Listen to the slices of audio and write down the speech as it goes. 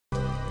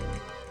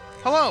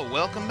Hello,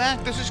 welcome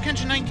back. This is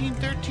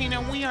Kenshin1913,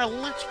 and we are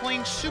Let's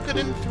Playing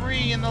Suikoden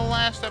 3. In the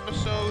last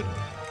episode,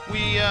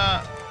 we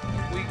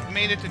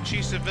made it to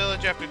Chisha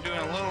village after doing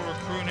a little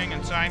recruiting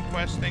and side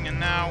questing, and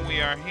now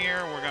we are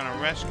here. We're gonna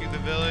rescue the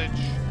village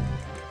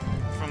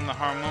from the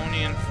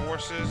Harmonian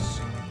forces.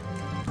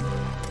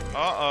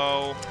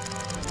 Uh-oh.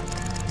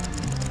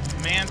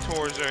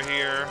 Mentors are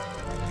here.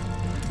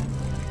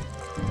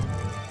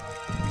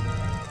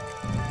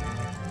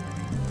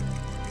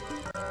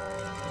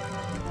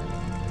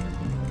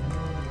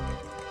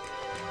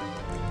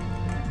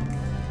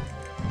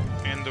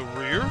 The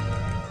rear?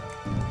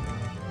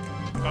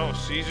 Oh,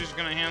 Caesar's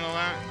gonna handle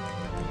that?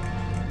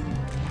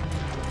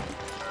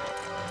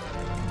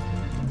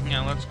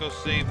 Yeah, let's go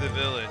save the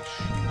village.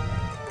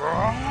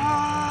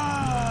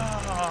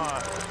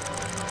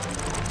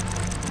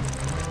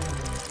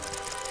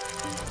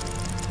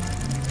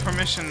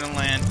 Permission to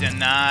land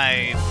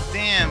denied.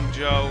 Damn,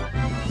 Joe.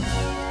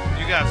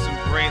 You got some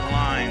great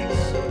lines.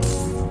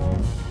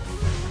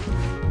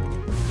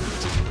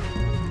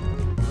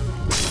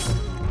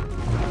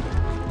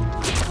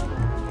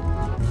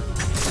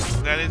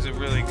 That is a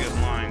really good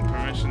line.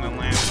 Permission to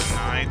land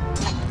denied.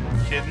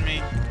 You kidding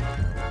me?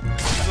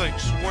 He's like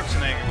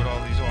Schwarzenegger with all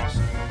these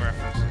awesome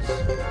references.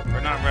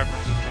 Or not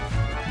references, but,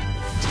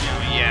 you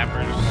know,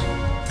 yappers.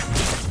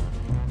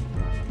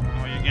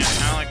 Oh, you're getting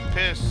kind of like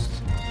pissed.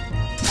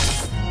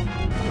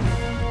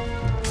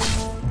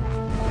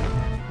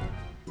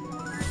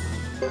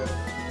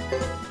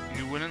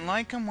 You wouldn't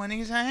like him when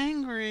he's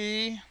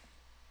angry.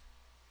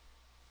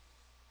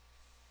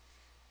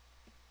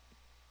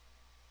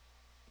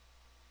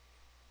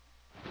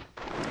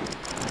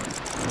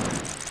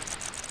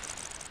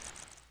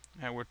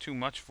 Yeah, we're too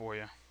much for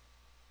you.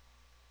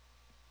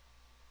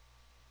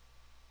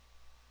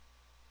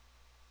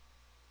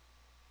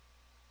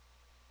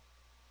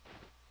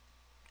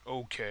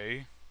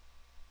 Okay.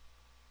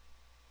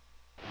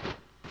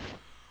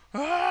 I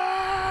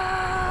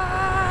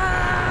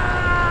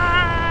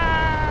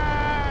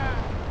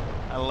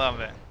love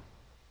it.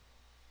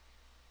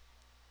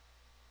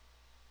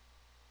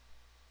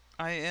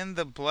 I end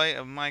the blight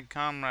of my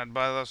comrade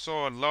by the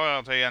sword,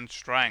 loyalty, and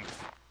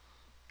strength.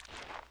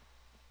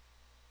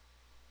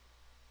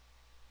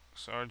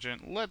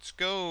 Sergeant, let's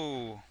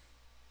go.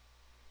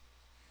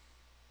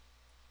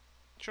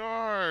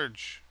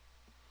 Charge.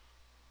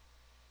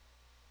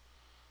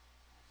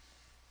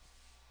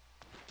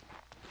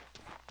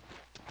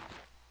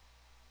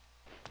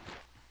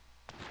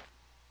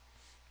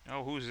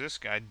 Oh, who's this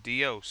guy?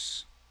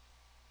 Dios.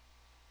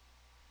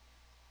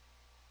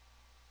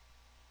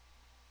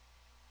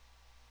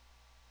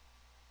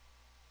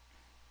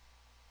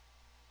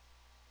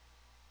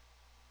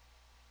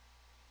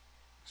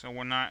 So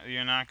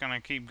you're not gonna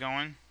keep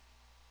going?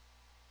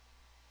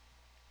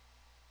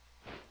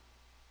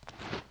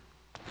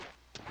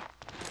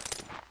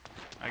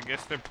 I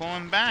guess they're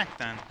pulling back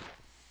then.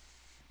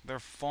 They're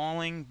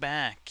falling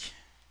back.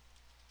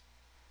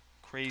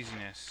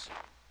 Craziness.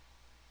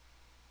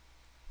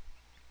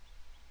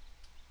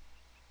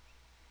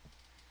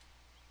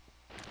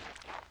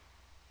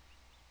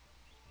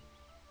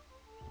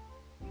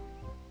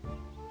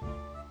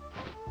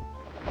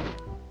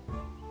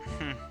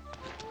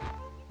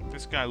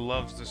 This guy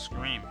loves to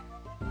scream.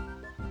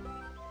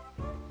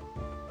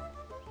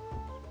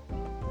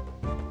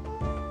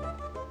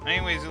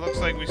 Anyways, it looks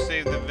like we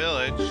saved the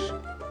village.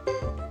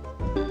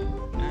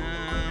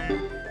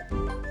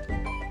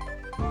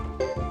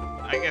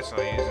 I guess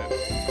I'll use it.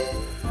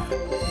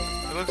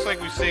 It looks like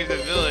we saved the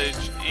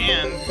village,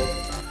 and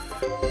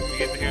we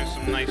get to hear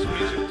some nice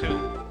music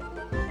too.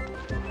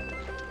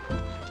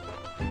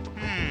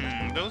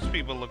 Those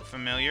people look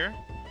familiar.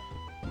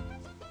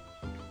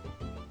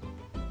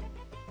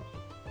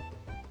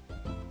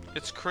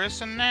 It's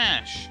Chris and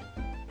Nash.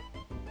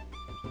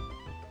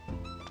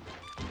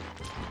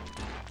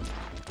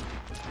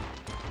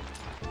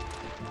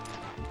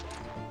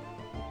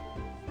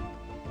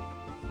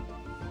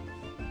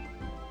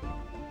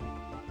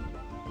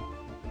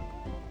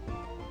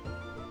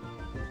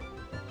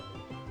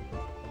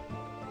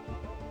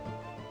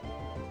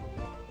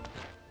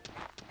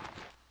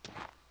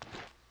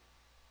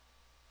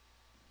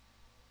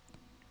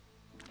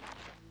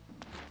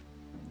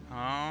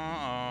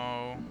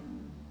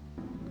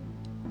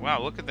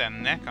 Wow, look at that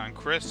neck on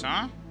Chris,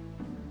 huh?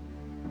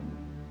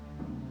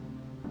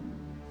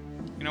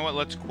 You know what?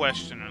 Let's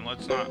question her.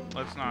 Let's not.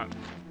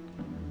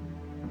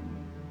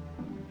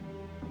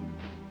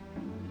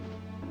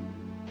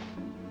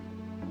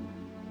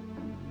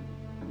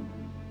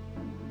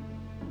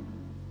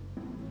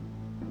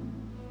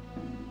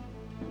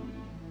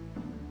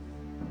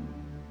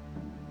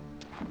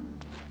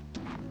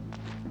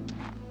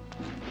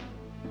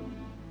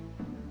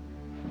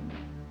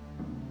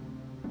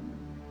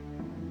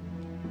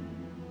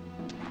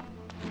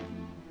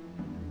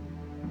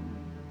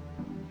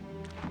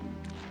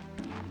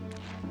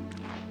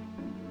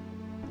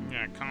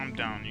 Yeah, calm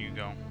down,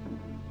 Hugo.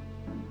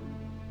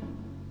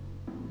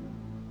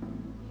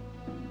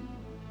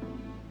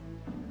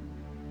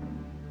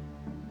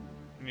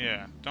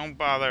 Yeah, don't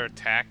bother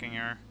attacking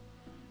her.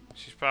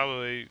 She's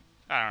probably,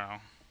 I don't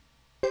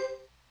know.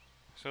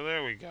 So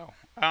there we go.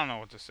 I don't know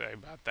what to say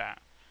about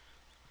that.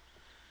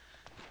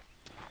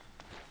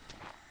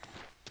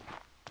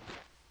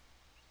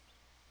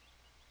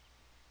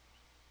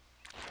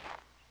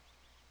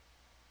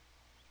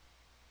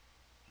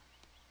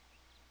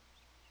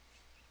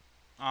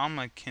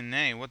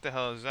 Amakine, what the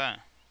hell is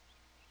that?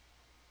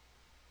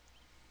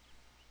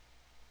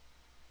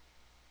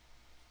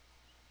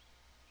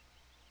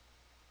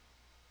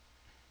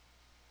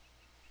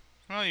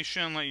 Well, you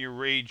shouldn't let your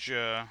rage,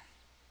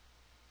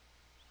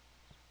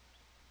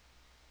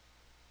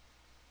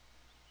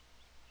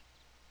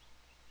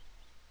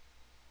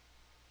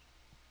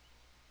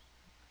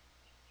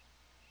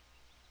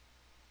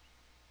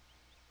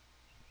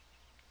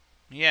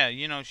 Yeah,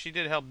 you know, she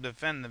did help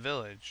defend the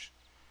village.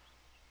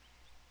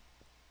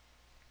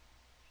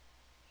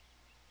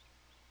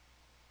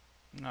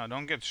 No,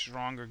 don't get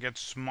stronger, get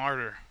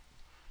smarter.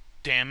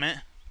 Damn it.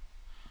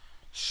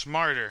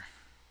 Smarter.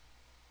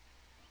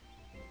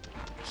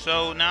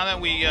 So, now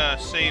that we,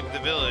 saved the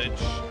village...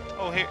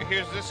 Oh,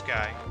 here's this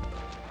guy.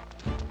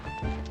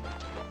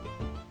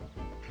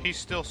 He's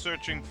still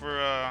searching for,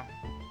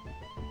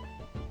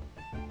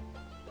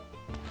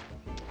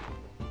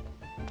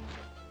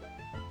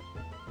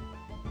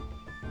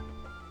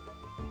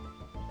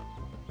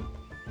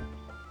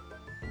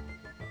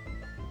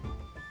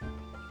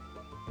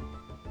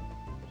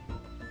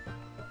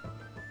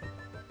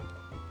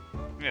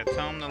 Yeah,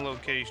 tell him the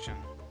location.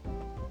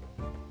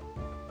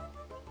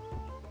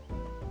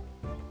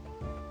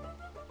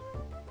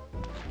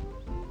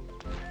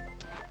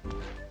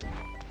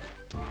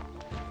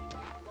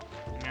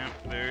 Yep,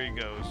 there he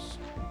goes.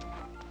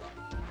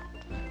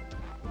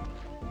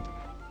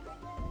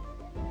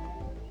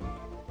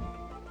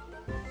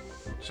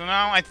 So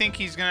now I think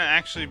he's gonna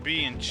actually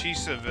be in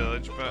Chisha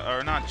village,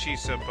 or not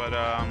Chisha, but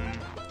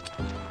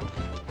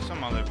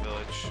some other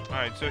village.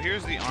 Alright, so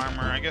here's the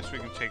armor. I guess we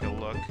can take a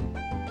look.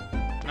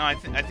 No, I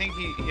think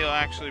he'll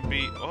actually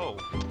be... Oh.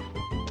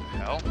 What the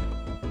hell?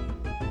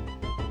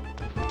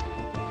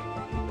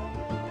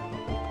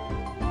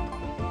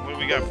 What do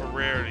we got for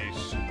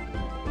rarities?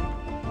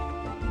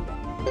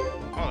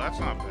 Oh, that's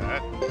not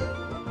bad.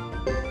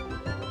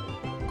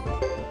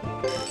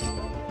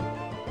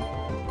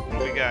 What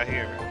do we got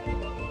here?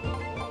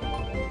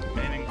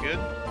 Anything good?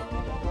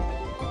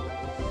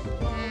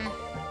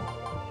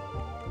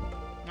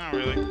 Not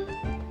really.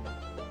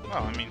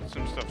 Well, I mean,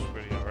 some stuff's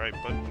pretty alright,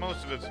 but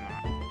most of it's not.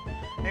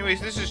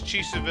 Anyways, this is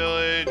Chisha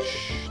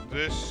village.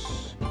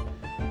 This...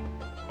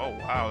 Oh,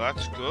 wow,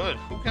 that's good.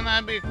 Who can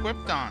that be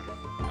equipped on?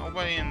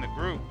 Nobody in the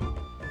group.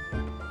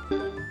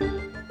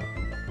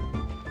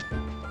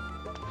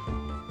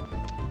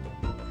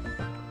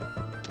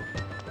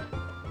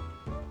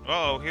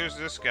 Uh-oh, here's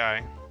this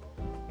guy.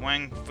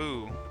 Wang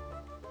Fu.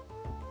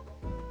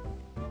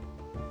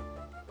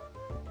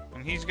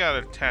 And he's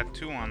got a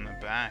tattoo on the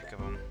back of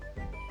him.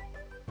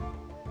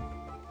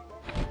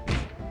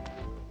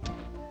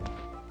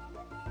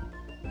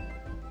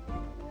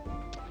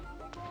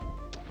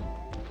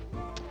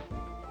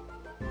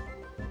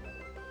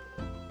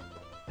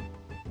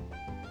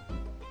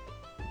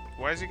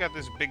 Why has he got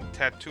this big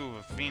tattoo of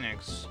a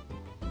phoenix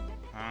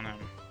on him?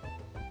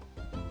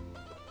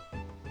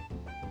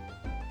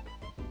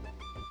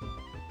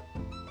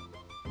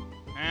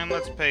 And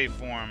let's pay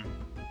for him.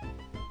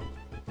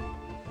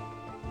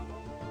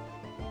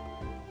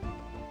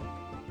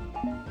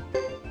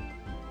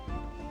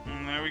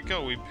 And there we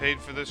go, we paid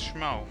for this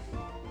schmo.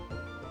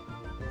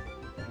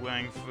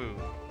 Wang Fu.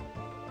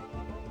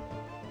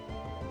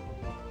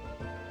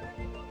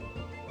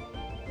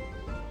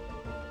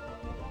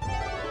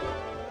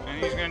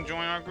 He's gonna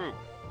join our group.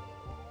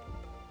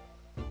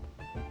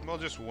 Well,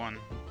 just one.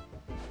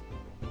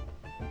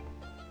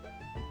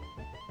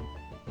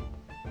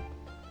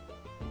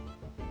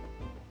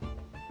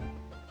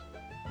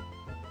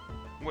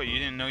 Wait, you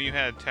didn't know you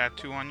had a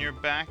tattoo on your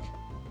back?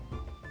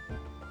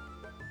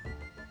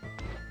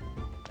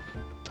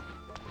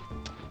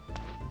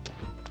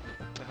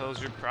 What the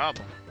hell's your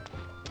problem?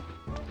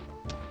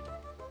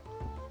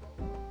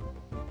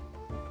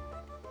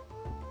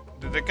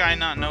 Did the guy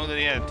not know that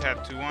he had a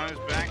tattoo on his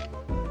back?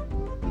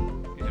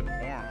 He's a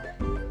moron.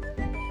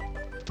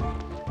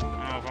 I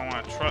don't know if I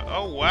want to try.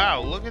 Oh,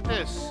 wow, look at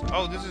this.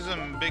 Oh, this is a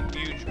big,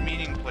 huge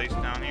meeting place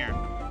down here.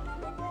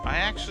 I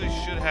actually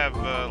should have,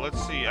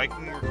 let's see, I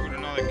can recruit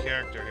another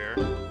character here.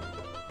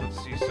 Let's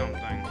see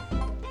something.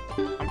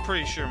 I'm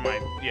pretty sure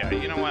yeah,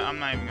 you know what, I'm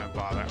not even going to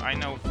bother. I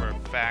know for a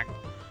fact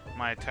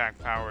my attack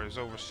power is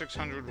over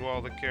 600 with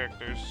all the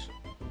characters.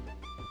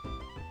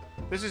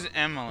 This is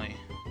Emily.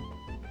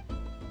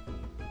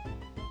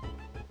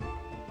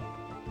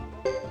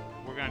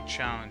 We're gonna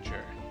challenge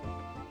her.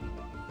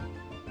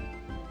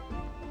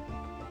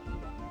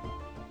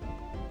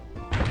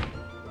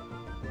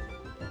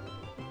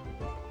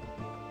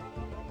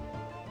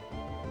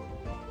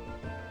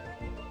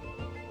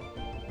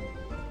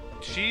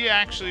 She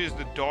actually is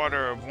the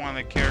daughter of one of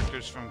the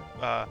characters from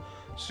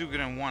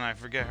Suikoden 1. I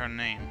forget her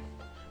name.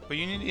 But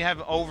you need to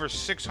have over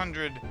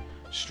 600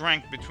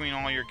 strength between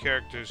all your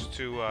characters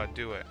to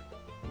do it.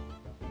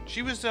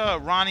 She was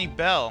Ronnie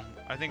Bell.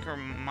 I think her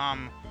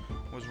mom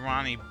was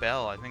Ronnie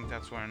Bell. I think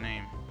that's her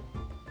name.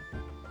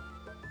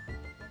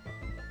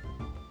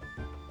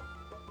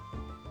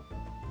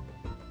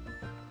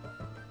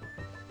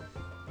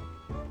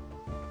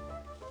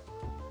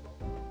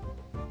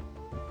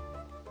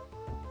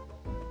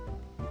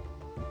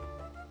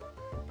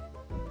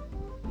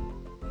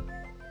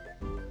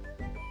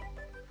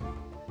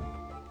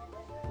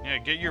 Yeah,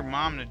 get your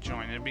mom to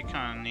join. It'd be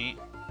kind of neat.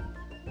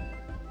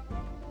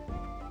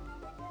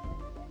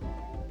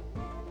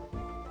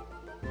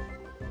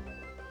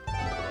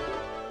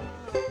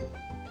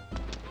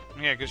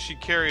 Yeah, because she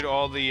carried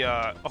all the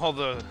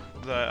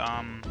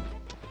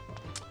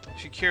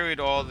she carried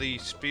all the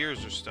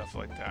spears or stuff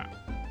like that.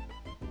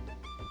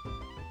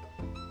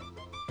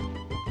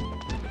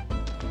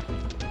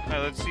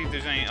 Alright, let's see if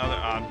there's any other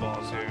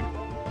oddballs here.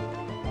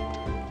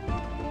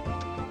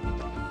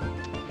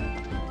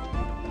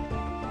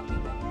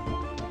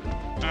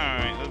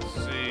 Alright, let's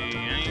see.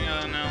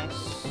 Anything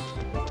else?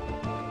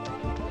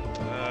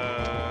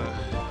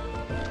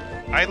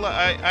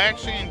 I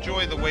actually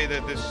enjoy the way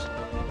that this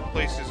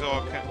place is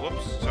all...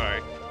 Whoops,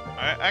 sorry.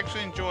 I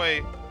actually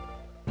enjoy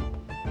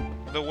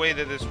the way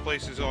that this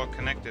place is all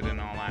connected and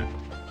all that.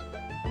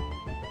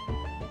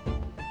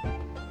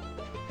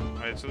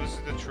 Alright, so this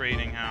is the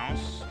trading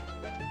house.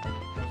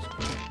 Let's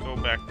go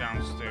back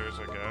downstairs,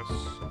 I guess.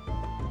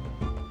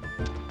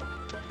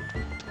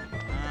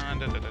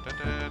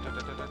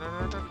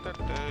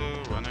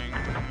 Running.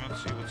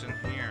 Let's see what's in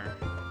here.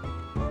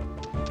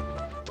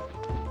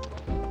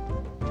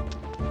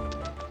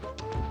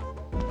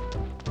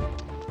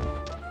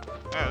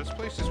 Yeah, this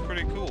place is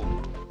pretty cool.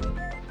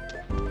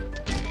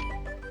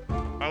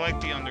 I like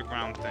the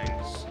underground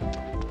things.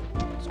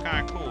 It's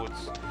kind of cool.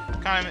 It's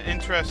kind of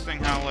interesting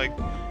how, like,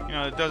 you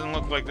know, it doesn't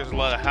look like there's a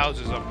lot of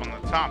houses up on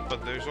the top,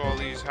 but there's all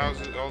these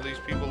houses, all these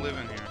people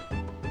living here.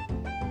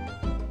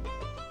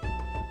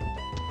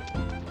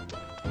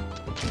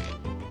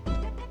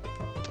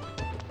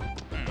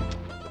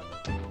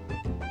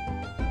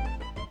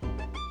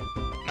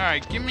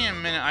 Alright, give me a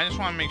minute. I just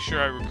want to make sure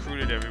I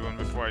recruited everyone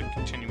before I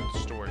continue with the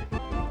story.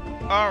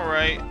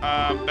 Alright,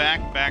 back.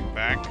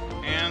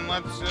 And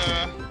let's,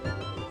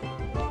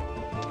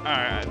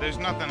 alright, there's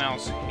nothing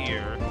else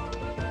here.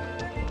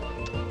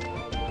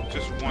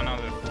 Just one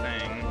other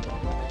thing.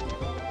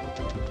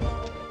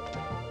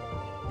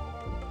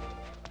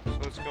 So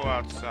let's go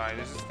outside.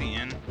 Is this the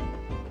inn?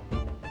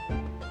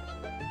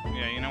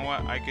 Yeah, you know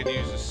what? I could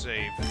use a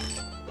save.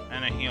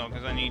 And a heal,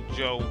 because I need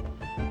Joe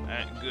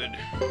at good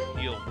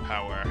heal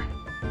power.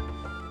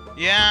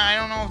 Yeah, I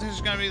don't know if this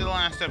is going to be the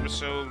last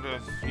episode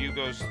of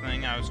Hugo's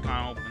thing. I was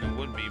kind of hoping it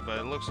would be, but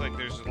it looks like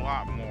there's a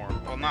lot more.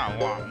 Well, not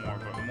a lot more,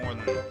 but more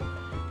than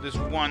this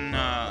one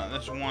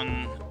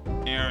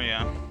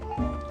area.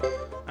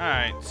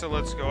 Alright, so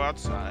let's go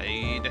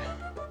outside.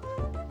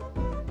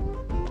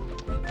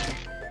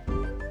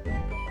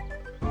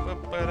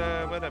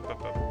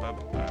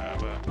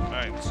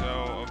 Alright,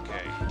 so,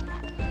 okay.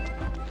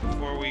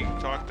 Before we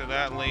talk to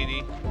that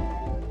lady...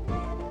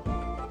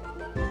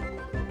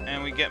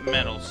 And we get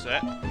metal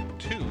set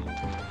 2. Do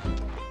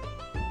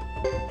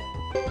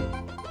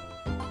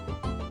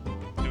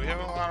we have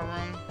a lot of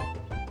room?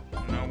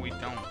 No, we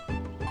don't.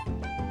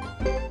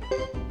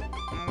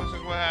 And this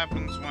is what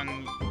happens when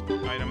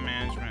item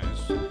management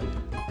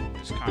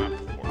is kind of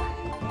poor.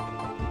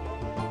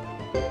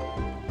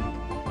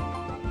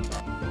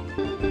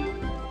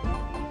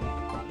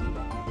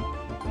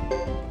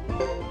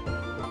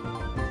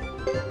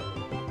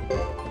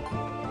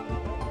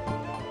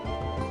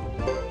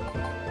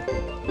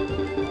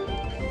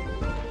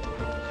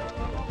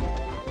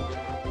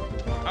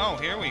 Oh,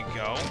 here we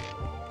go.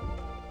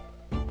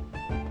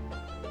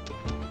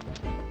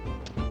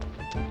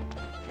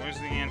 Where's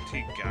the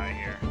antique guy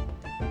here?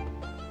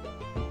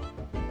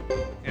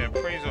 Yeah,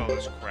 praise all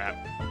this crap.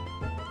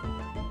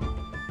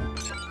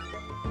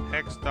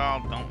 Hex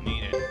doll, don't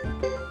need it.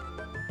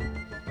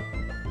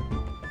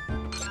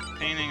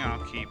 Painting,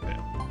 I'll keep it.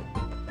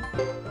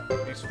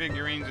 These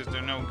figurines, if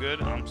they're no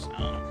good, I'm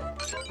selling them.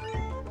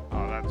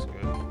 Oh, that's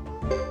good.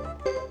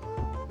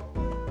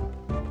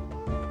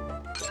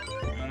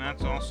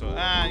 That's also...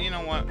 you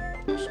know what?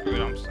 Screw it,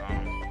 I'm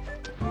selling.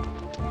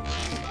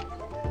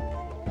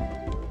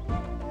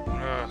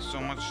 So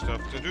much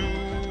stuff to do,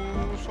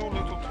 so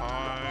little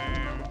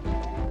time.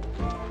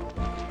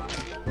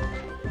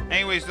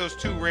 Anyways, those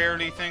 2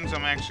 rarity things,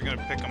 I'm actually going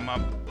to pick them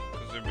up,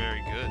 because they're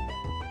very good.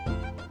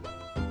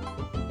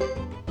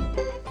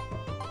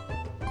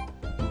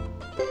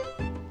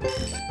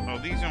 Oh,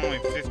 these are only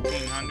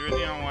 1,500.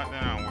 You know what?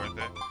 They're not worth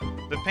it.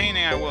 The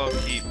painting I will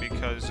keep,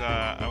 because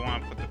I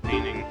want to put the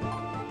painting...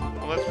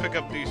 Well, let's pick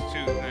up these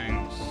 2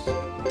 things.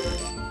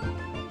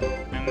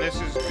 And this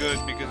is good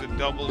because it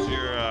doubles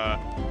your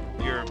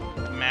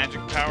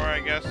magic power, I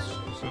guess.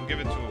 So give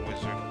it to a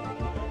wizard.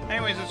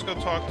 Anyways, let's go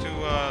talk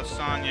to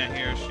Sonya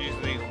here. She's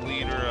the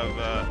leader of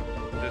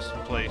this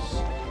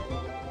place.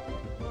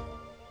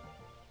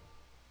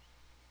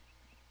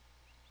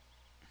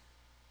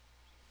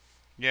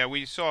 Yeah,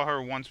 we saw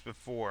her once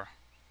before.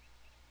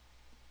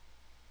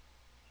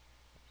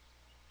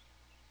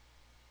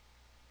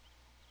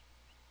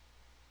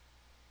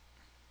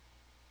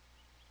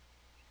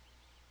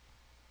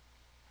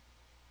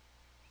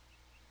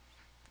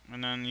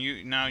 And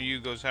then now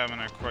Hugo's having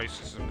a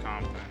crisis of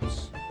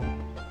confidence.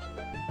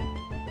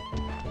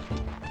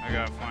 I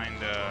gotta find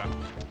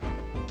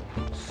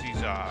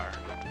Caesar.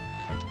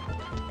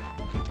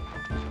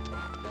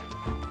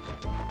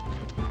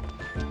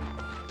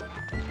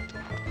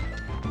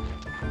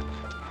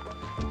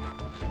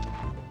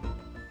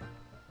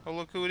 Oh,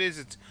 look who it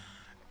is!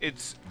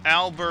 It's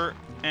Albert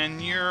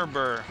and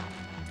Yerber.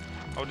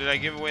 Oh, did I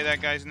give away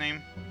that guy's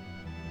name?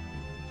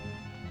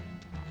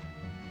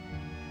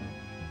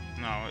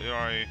 No, it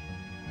already.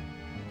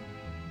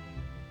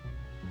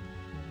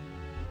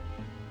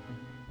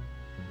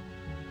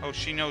 Oh,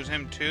 she knows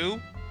him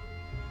too?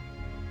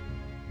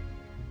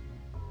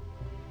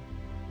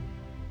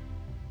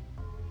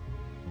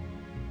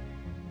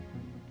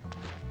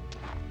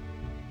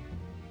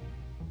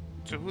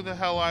 So who the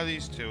hell are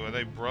these two? Are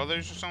they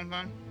brothers or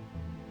something?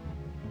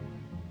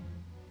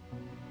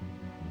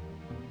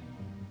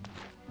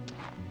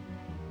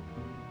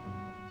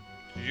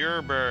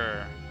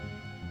 Yerber.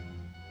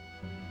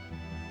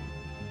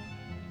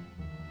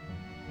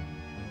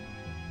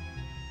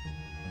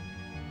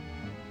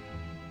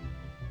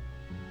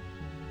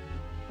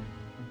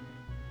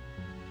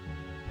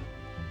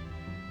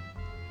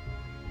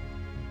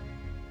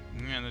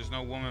 Yeah, there's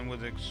no woman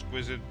with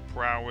exquisite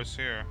prowess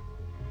here.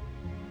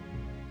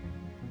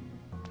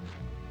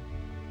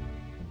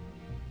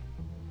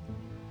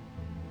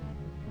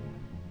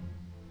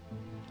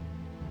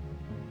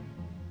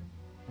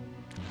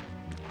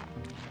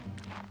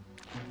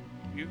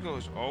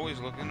 Hugo's always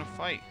looking to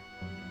fight.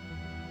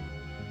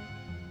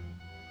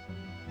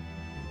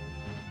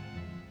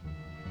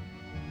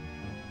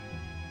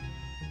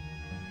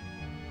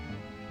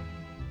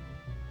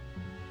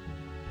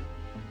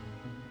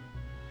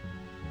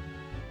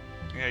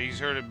 Yeah, he's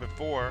heard it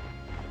before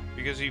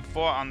because he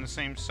fought on the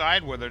same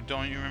side with her.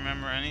 Don't you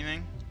remember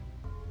anything?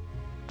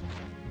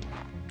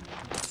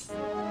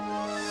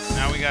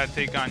 Now we gotta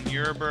take on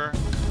Yerber.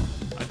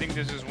 I think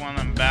this is one of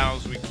them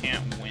battles we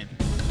can't win.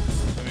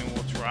 I mean,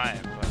 we'll try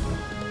it, but...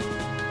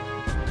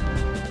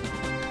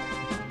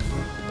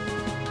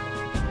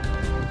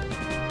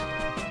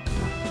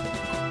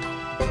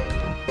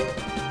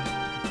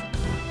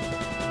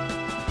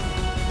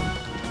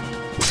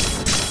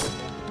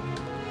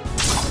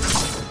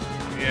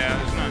 Yeah,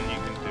 there's nothing you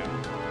can do.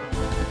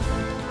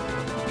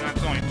 And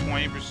that's only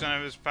 20%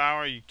 of his power?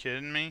 Are you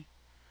kidding me?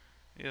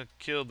 He'll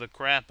kill the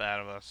crap out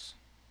of us.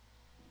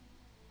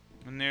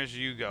 And there's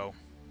Hugo.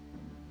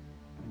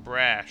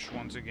 Brash,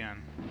 once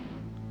again.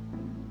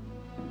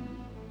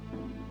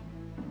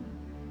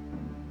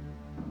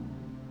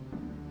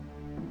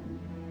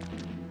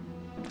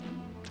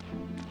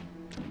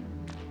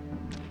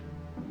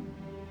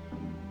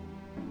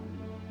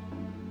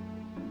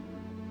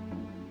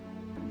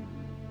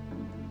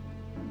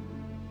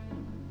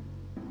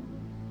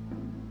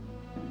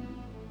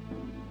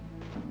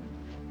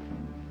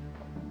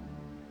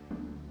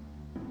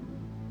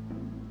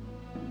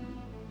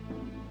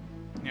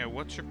 Yeah,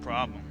 what's your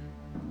problem?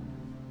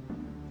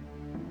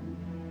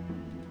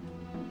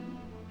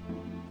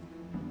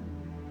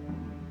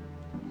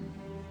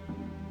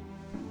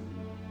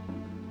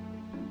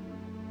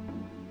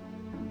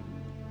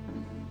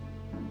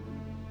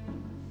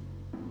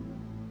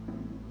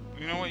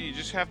 You know what? You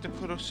just have to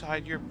put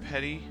aside your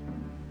petty...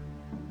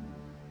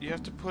 You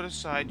have to put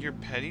aside your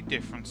petty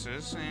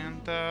differences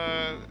and,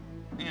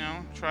 you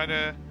know, try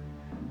to,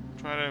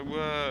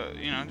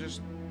 you know,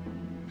 just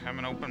have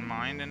an open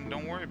mind and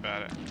don't worry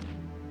about it.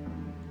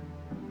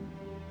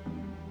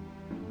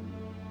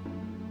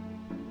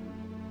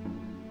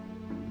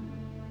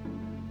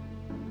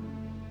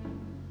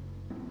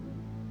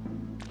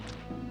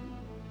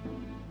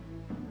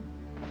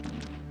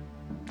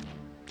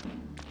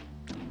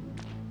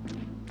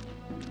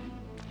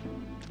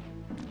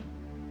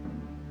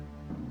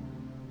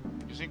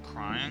 Is he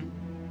crying?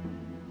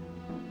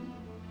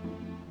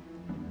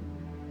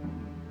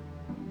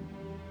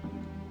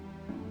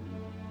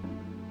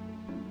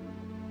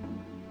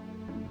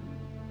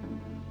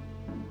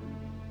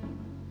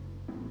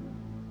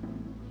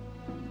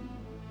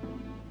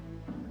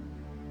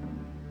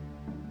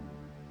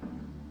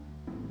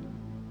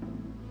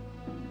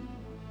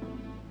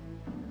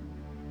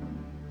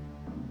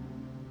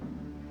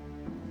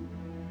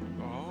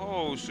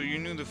 Oh, so you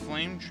knew the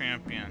Flame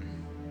Champion.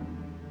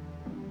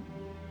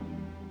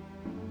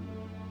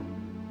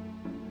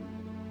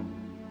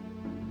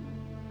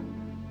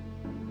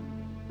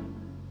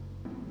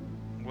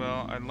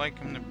 Well, I'd like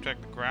him to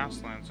protect the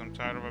grasslands. I'm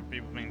tired of our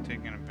people being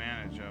taken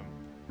advantage of.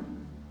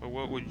 But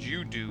what would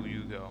you do,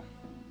 Hugo?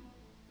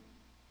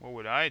 What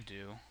would I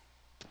do?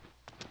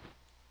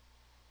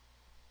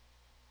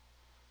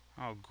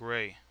 Oh,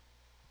 great.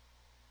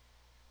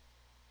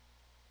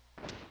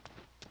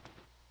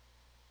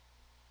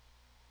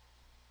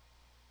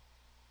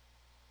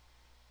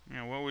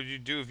 Yeah, what would you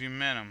do if you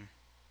met him?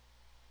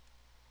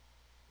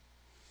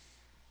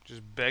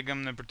 Just beg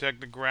him to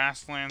protect the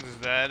grasslands, is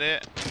that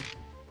it?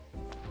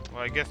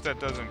 Well, I guess that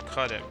doesn't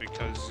cut it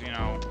because, you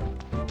know,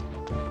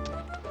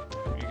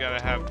 you gotta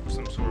have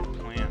some sort of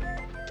plan.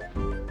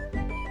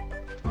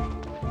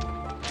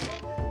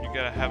 You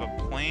gotta have a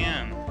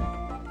plan.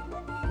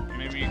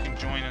 Maybe you can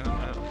join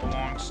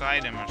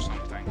alongside him or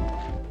something.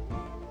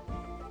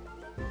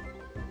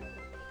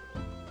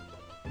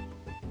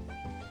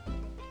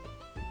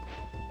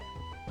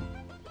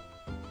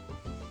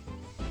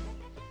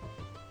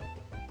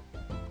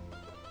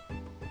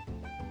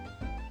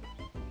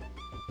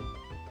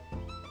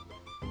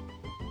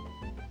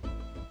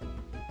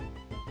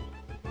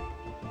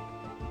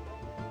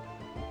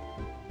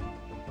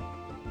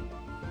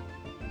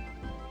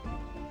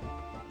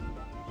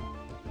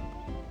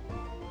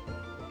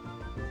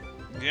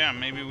 Yeah,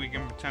 maybe we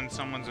can pretend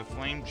someone's a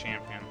flame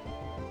champion.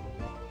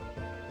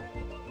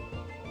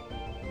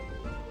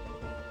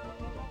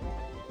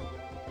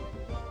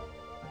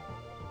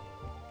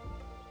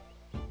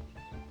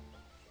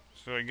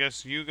 So I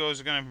guess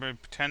Hugo's gonna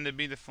pretend to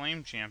be the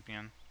flame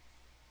champion.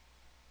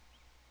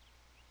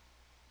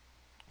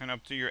 And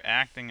up to your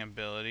acting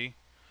ability.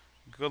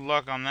 Good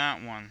luck on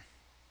that one.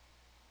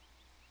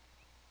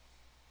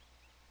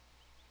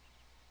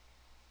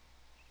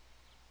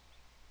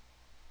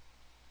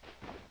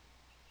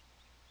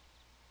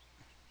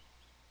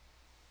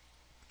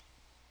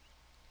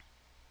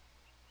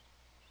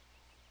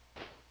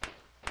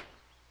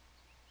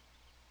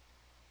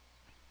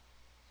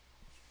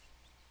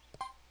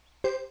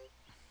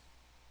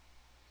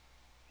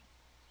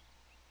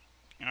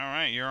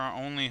 Alright, you're our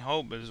only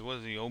hope is, what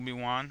is he,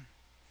 Obi-Wan?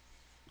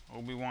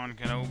 Obi-Wan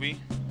Kenobi?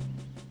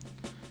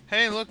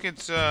 Hey, look,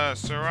 it's,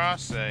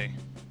 Sasarai,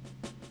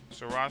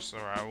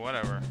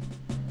 whatever.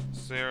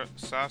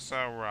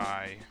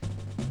 Sasarai.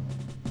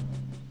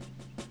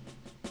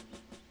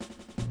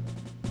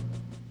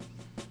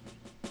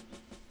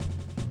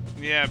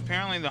 Yeah,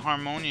 apparently the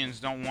Harmonians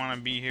don't want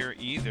to be here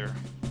either.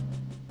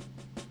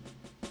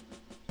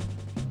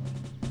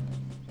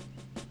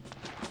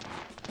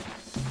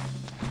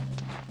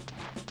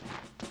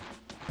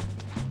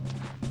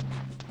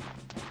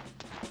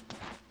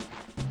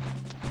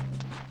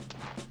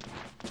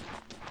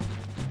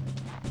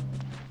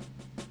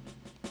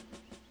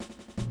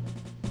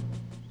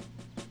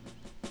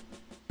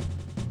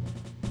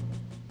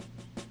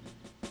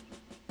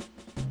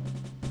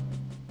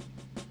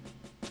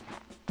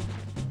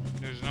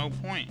 There's no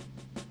point.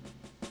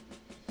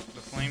 The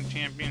Flame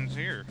Champion's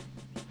here.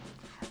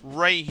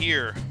 Right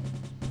here.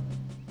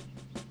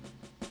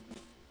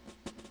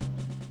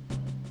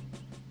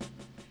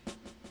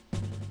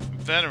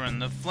 Veteran,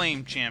 the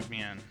Flame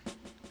Champion.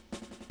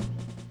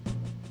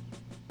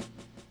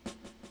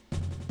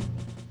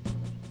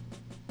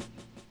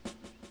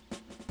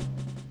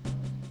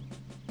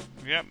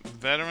 Yep,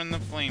 Veteran, the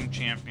Flame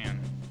Champion.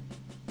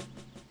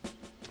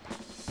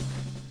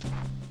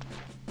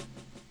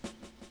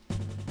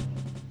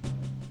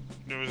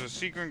 There was a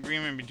secret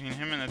agreement between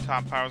him and the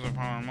top powers of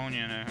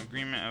Harmonian, an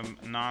agreement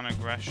of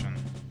non-aggression.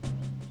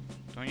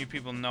 Don't you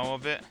people know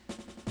of it?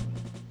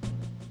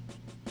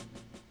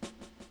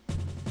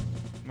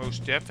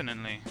 Most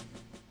definitely.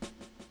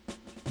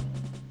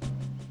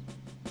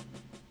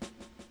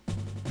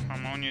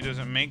 Harmonia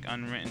doesn't make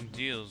unwritten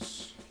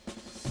deals.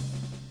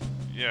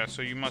 Yeah,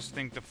 so you must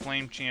think the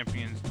Flame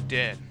Champion's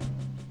dead.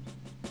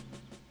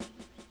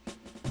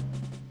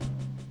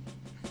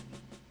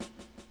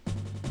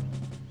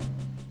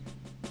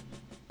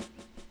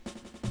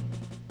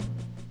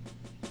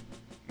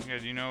 Yeah,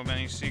 do you know of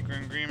any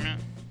secret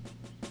agreement?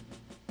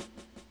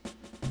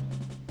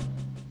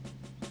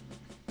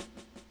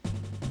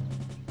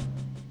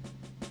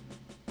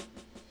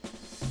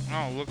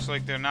 Oh, looks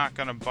like they're not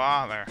gonna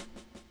bother.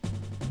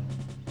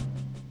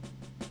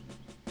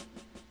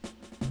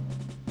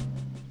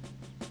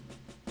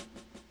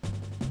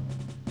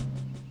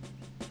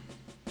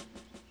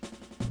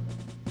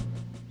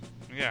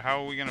 Yeah,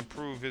 how are we gonna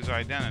prove his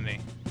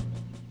identity?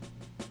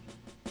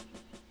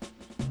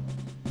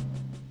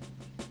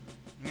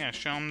 Yeah,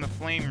 show him the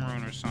flame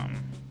rune or something.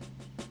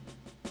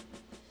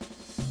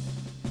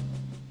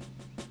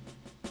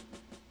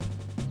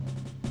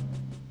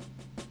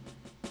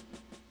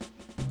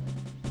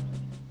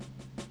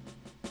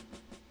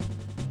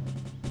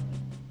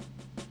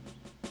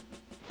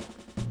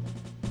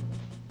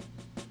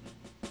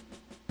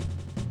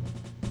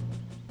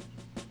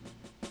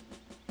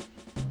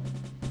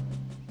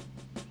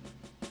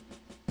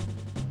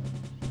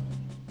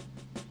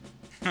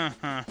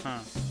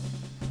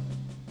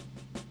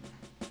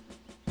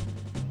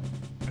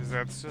 Is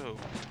that so?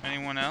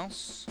 Anyone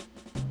else?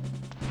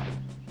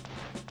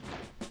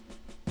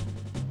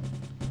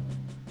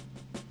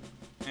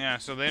 Yeah,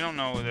 so they don't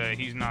know that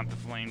he's not the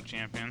Flame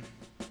Champion.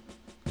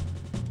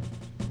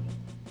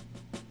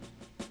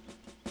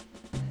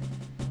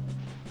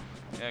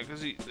 Yeah,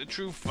 because the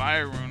true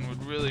Fire Rune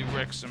would really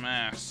wreck some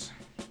ass.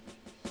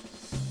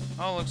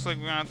 Oh, looks like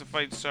we're gonna have to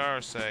fight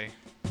Sasarai.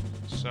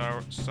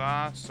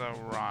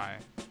 Sasarai.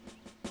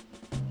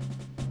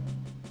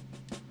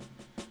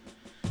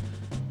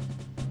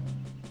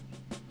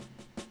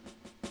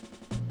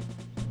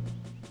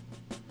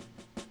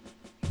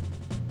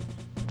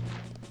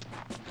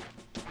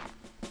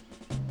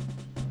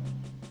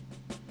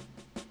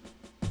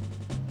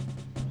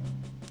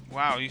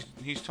 Wow,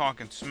 he's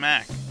talking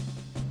smack.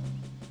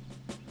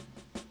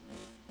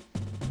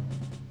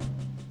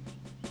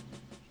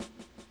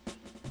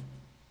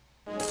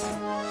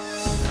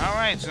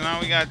 Alright, so now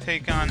we gotta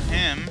take on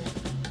him.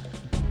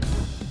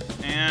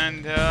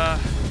 And, yeah,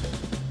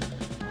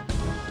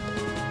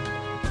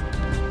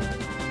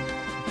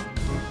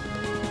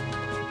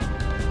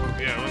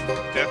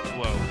 look, death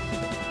blow.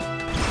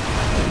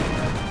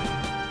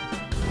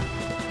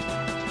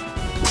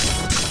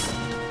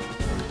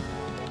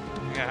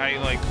 Yeah, how you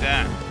like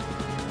that?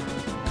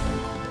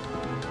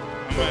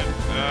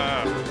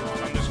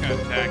 I'm just gonna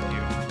attack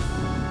you.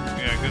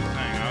 Yeah, good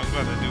thing. I was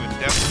about to do a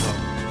death blow.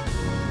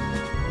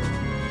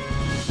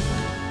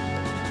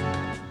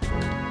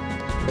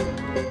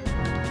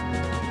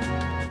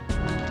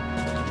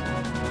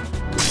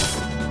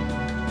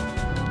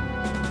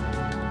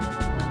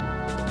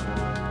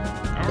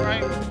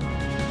 Alright.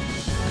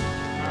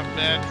 Not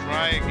bad.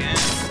 Try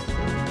again.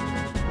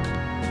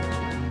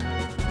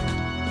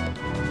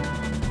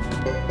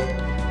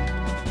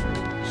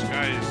 This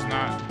guy is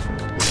not...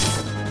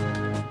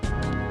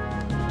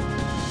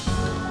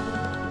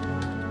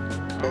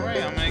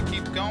 Alright, I'm gonna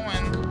keep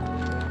going.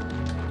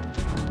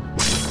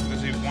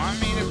 Does he want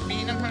me to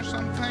beat him or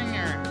something,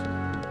 or...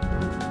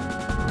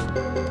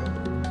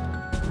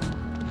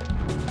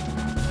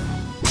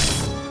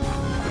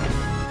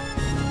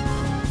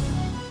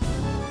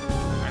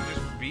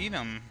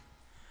 him.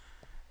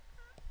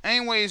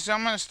 Anyways,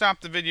 I'm going to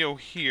stop the video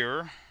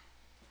here.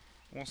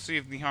 We'll see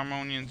if the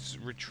Harmonians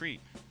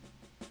retreat.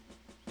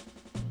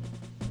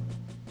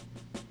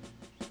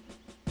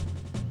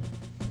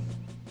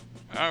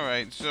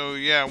 Alright, so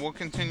yeah, we'll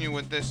continue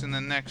with this in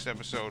the next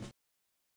episode.